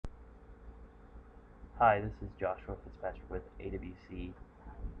Hi, this is Joshua Fitzpatrick with AWC.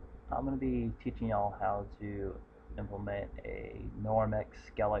 I'm going to be teaching y'all how to implement a NormX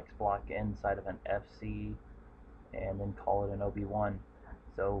ScaleX block inside of an FC and then call it an OB1.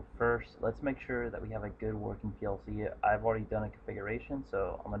 So first, let's make sure that we have a good working PLC. I've already done a configuration,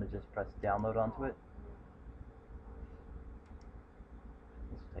 so I'm going to just press download onto it.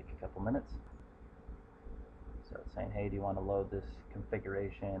 This will take a couple minutes. So it's saying, hey, do you want to load this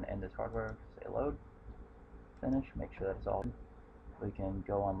configuration and this hardware? Say load. Finish. Make sure that it's all. We can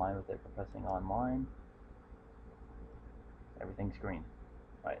go online with it by pressing online. Everything's green.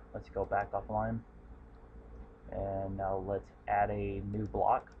 Alright, let's go back offline. And now let's add a new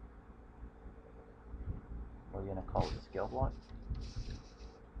block. We're going to call it a scale block.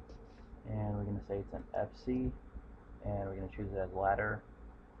 And we're going to say it's an FC. And we're going to choose it as ladder.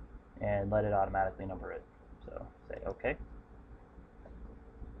 And let it automatically number it. So say OK.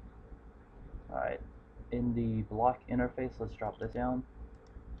 Alright, in the block interface, let's drop this down.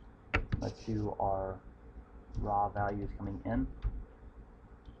 Let's do our raw values coming in.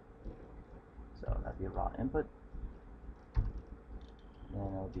 So that'd be a raw input.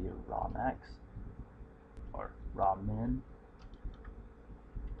 Then it'll be a raw max or raw min.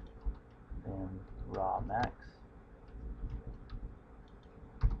 Then raw max.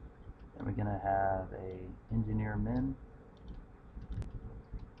 Then we're gonna have a engineer min,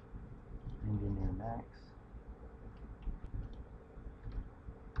 engineer max,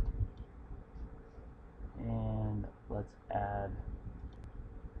 and let's add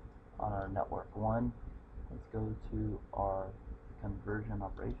on our network 1. Let's go to our conversion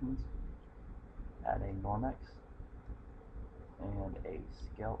operations, add a NormX and a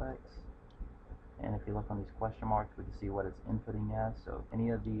ScaleX. And if you look on these question marks, we can see what it's inputting as. So any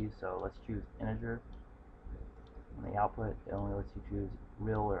of these, so let's choose integer. On the output, it only lets you choose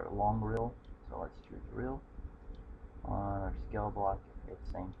real or long real. So let's choose real. On our scale block, it's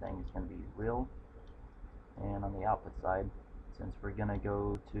the same thing. It's going to be real. And on the output side, since we're going to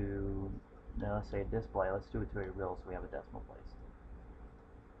go to, let's say a display, let's do it to a real so we have a decimal place.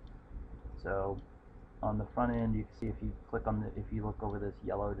 So on the front end, you can see if you click on if you look over this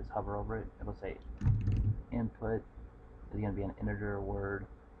yellow, just hover over it, it'll say input is going to be an integer word.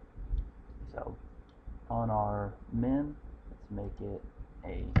 So on our min, let's make it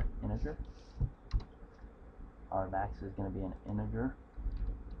a integer. Our max is going to be an integer.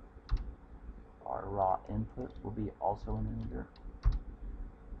 Our raw input will be also an integer.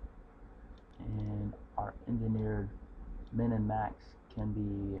 And our engineered min and max can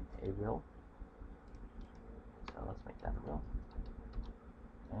be a real. So let's make that a real.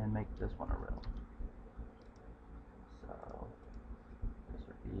 And make this one a real. So this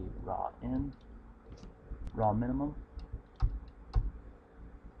would be raw in, raw minimum.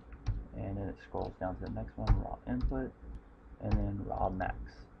 And then it scrolls down to the next one, raw input, and then raw max.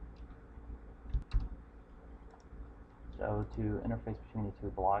 So to interface between the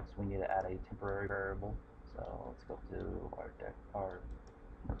two blocks, we need to add a temporary variable. So let's go to our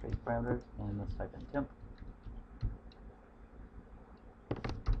interface parameters and let's type in temp.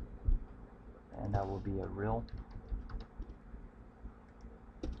 And that will be a real.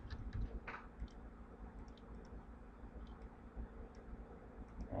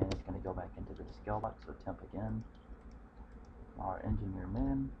 And it's going to go back into the scale box, so temp again. Our engineer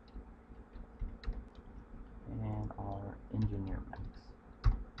min and our engineer max.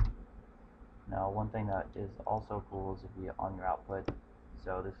 Now one thing that is also cool is if you on your output,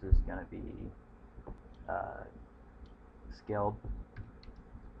 so this is going to be scaled.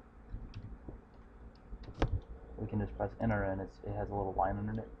 We can just press enter and it has a little line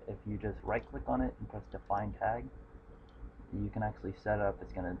under it. If you just right click on it and press define tag, you can actually set it up.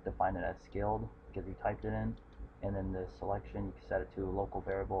 It's going to define it as scaled because you typed it in, and then the selection you can set it to a local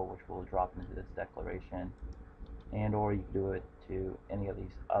variable which will drop into this declaration, and or you can do it to any of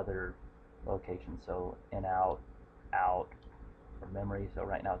these other locations, so in, out, or memory. So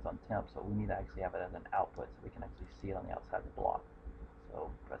right now it's on temp, so we need to actually have it as an output so we can actually see it on the outside of the block.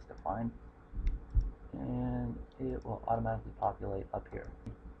 So press define and it will automatically populate up here,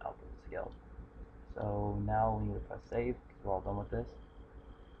 output scaled. So now we need to press save because we're all done with this.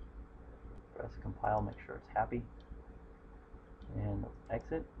 Press compile, make sure it's happy, and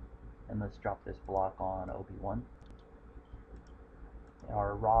exit, and let's drop this block on OB1.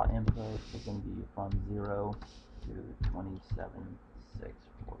 Our raw input is going to be from 0 to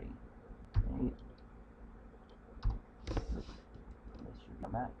 27,648. This should be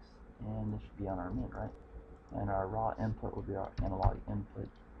max, and this should be on our min, right? And our raw input will be our analog input.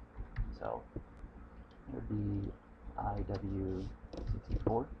 So it would be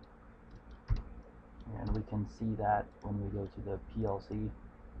IW64. we can see that when we go to the PLC.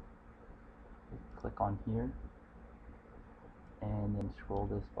 Click on here and then scroll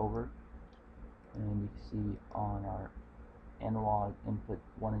this over, and you can see on our analog input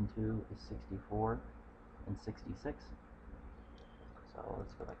 1 and 2 is 64 and 66. So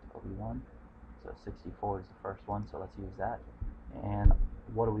let's go back to OB1. So 64 is the first one, so let's use that. And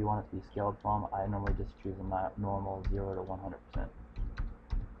what do we want it to be scaled from? I normally just choose a normal 0 to 100%.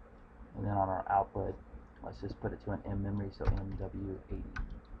 And then on our output, let's just put it to an M memory, so MW80.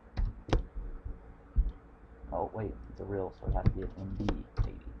 Oh wait, it's a real, so it has to be an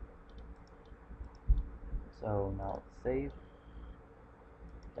MB80. So now let's save,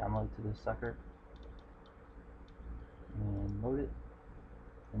 download to this sucker, and load it.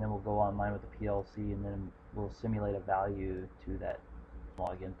 And then we'll go online with the PLC, and then we'll simulate a value to that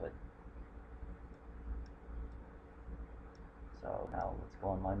log input. So now let's go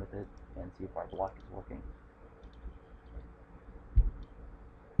online with it and see if our block is working.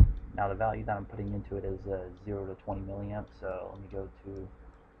 Now the value that I'm putting into it is 0 to 20 milliamps, so let me go to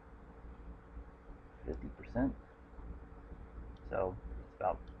 50%. So it's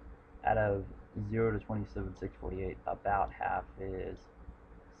about, out of 0 to 27,648, about half is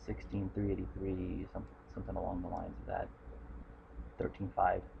 16,383, something along the lines of that.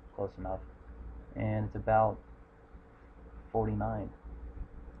 13.5, close enough. And it's about 49.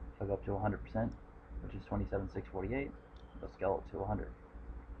 If I go up to 100%, which is 27,648, we'll scale it to 100.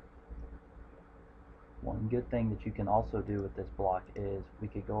 One good thing that you can also do with this block is we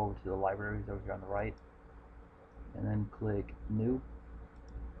could go over to the libraries over here on the right, and then click New,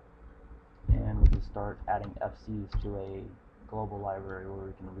 and we can start adding FCs to a global library where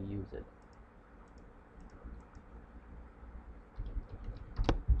we can reuse it.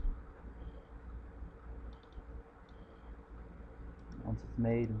 Once it's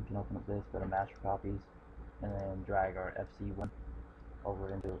made, we can open up this, go to Master Copies, and then drag our FC1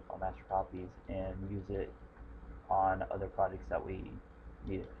 over into our Master Copies and use it on other projects that we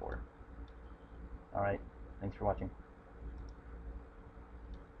need it for. Alright, thanks for watching.